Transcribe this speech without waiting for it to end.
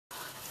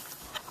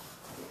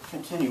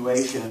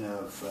continuation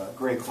of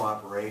great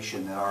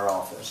cooperation that our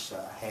office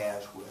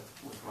has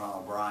with Ron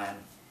O'Brien.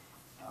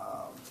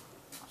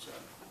 It's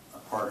a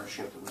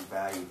partnership that we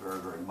value very,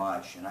 very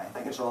much, and I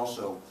think it's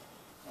also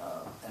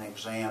an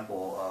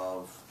example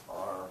of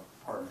our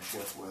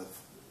partnership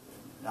with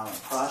not only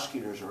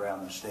prosecutors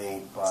around the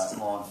state, but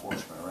law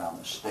enforcement around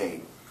the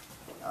state.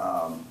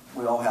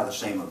 We all have the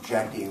same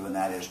objective, and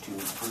that is to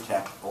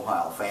protect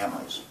Ohio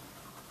families.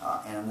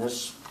 And in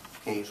this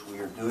case, we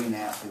are doing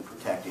that through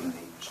protecting the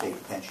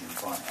state pension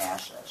fund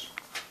assets.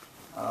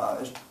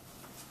 As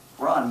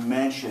Ron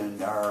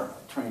mentioned, our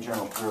Attorney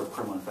General's Bureau of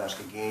Criminal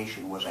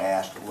Investigation was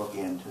asked to look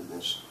into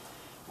this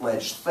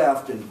alleged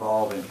theft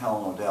involving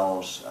Helen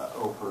Odell's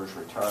OPERS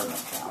retirement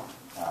account.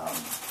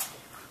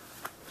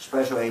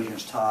 Special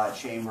Agents Todd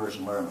Chambers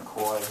and Larry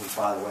McCoy, who,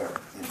 by the way,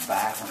 are in the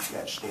back, once you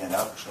got to stand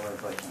up so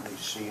everybody can really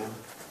see you,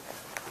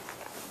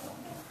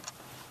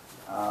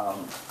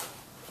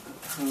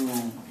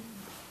 who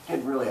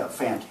did really a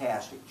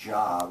fantastic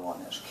job on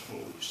this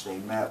case. They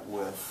met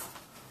with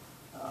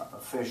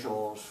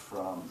officials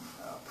from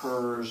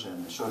OPERS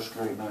and the Social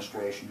Security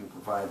Administration who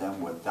provided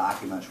them with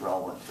documents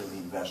relevant to the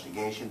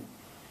investigation.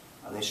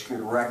 They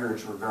secured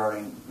records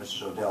regarding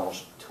Mrs.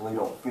 Odell's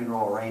Toledo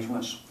funeral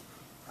arrangements.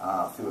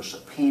 Through a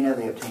subpoena,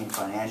 they obtained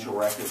financial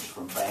records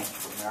from Bank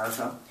of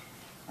America,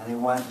 and they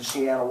went to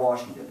Seattle,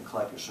 Washington to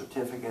collect a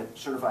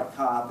certified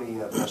copy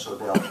of Miss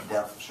Odell's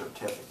death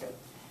certificate.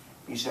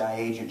 BCI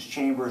agents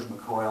Chambers and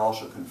McCoy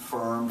also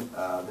confirmed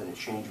that a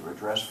change of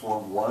address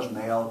form was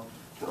mailed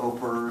to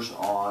OPERS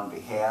on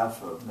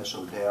behalf of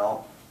Mrs.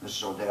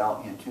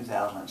 Odell in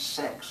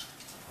 2006,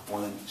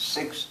 more than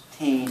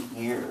 16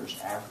 years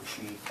after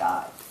she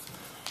died.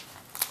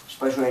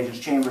 Special Agents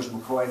Chambers and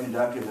McCoy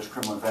conducted this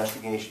criminal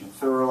investigation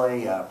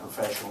thoroughly,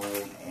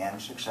 professionally, and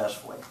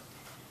successfully.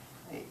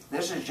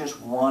 This is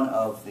just one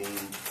of the,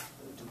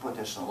 to put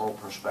this in a little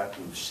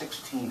perspective,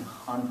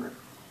 1,600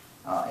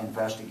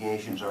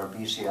 investigations our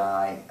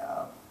BCI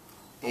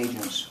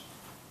agents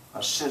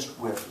assist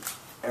with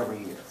every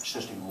year,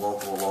 assisting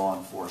local law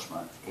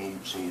enforcement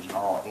agencies in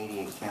all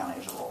 88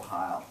 counties of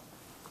Ohio.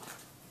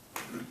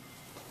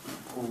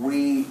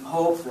 We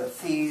hope that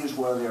thieves,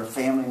 whether they're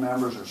family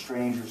members or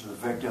strangers of the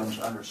victims,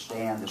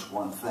 understand this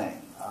one thing,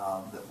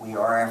 that we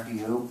are after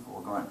you.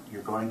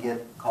 You're going to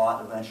get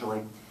caught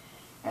eventually.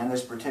 And in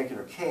this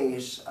particular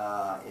case,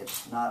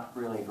 it's not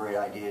really a great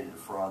idea to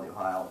defraud the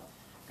Ohio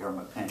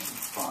Government Pension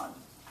Fund.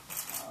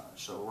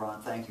 So,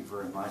 Ron, thank you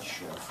very much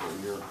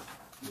for your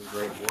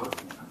great work.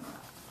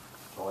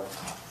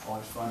 It's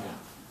always fun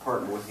to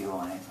partner with you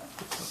on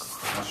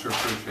anything. I sure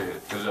appreciate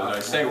it. Because as I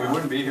say, we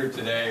wouldn't be here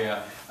today.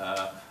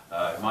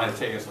 It might have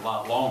taken us a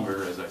lot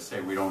longer. As I say,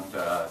 we don't do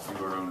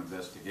our own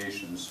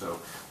investigations, so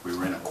we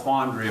were in a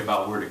quandary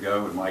about where to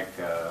go, and Mike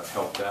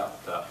helped out.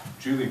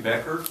 Julie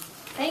Becker,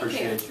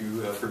 appreciate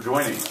you for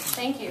joining us.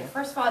 Thank you.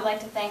 First of all, I'd like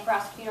to thank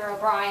Prosecutor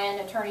O'Brien,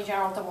 Attorney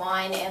General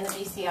DeWine, and the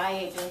BCI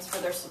agents for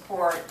their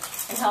support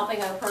in helping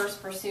OPERS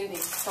pursue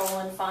these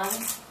stolen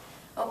funds.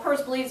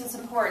 OPERS believes it's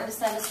important to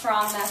send a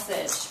strong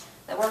message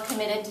that we're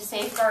committed to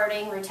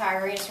safeguarding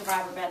retiree and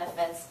survivor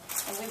benefits,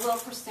 and we will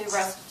pursue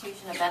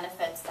restitution of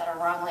benefits that are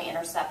wrongly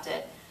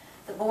intercepted.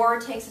 The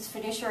board takes its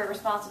fiduciary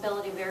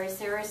responsibility very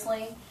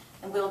seriously,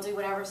 and we'll do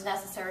whatever is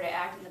necessary to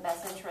act in the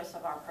best interest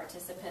of our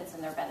participants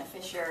and their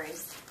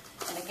beneficiaries.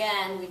 And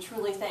again, we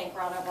truly thank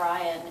Ron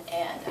O'Brien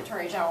and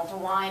Attorney General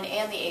DeWine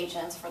and the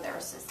agents for their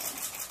assistance.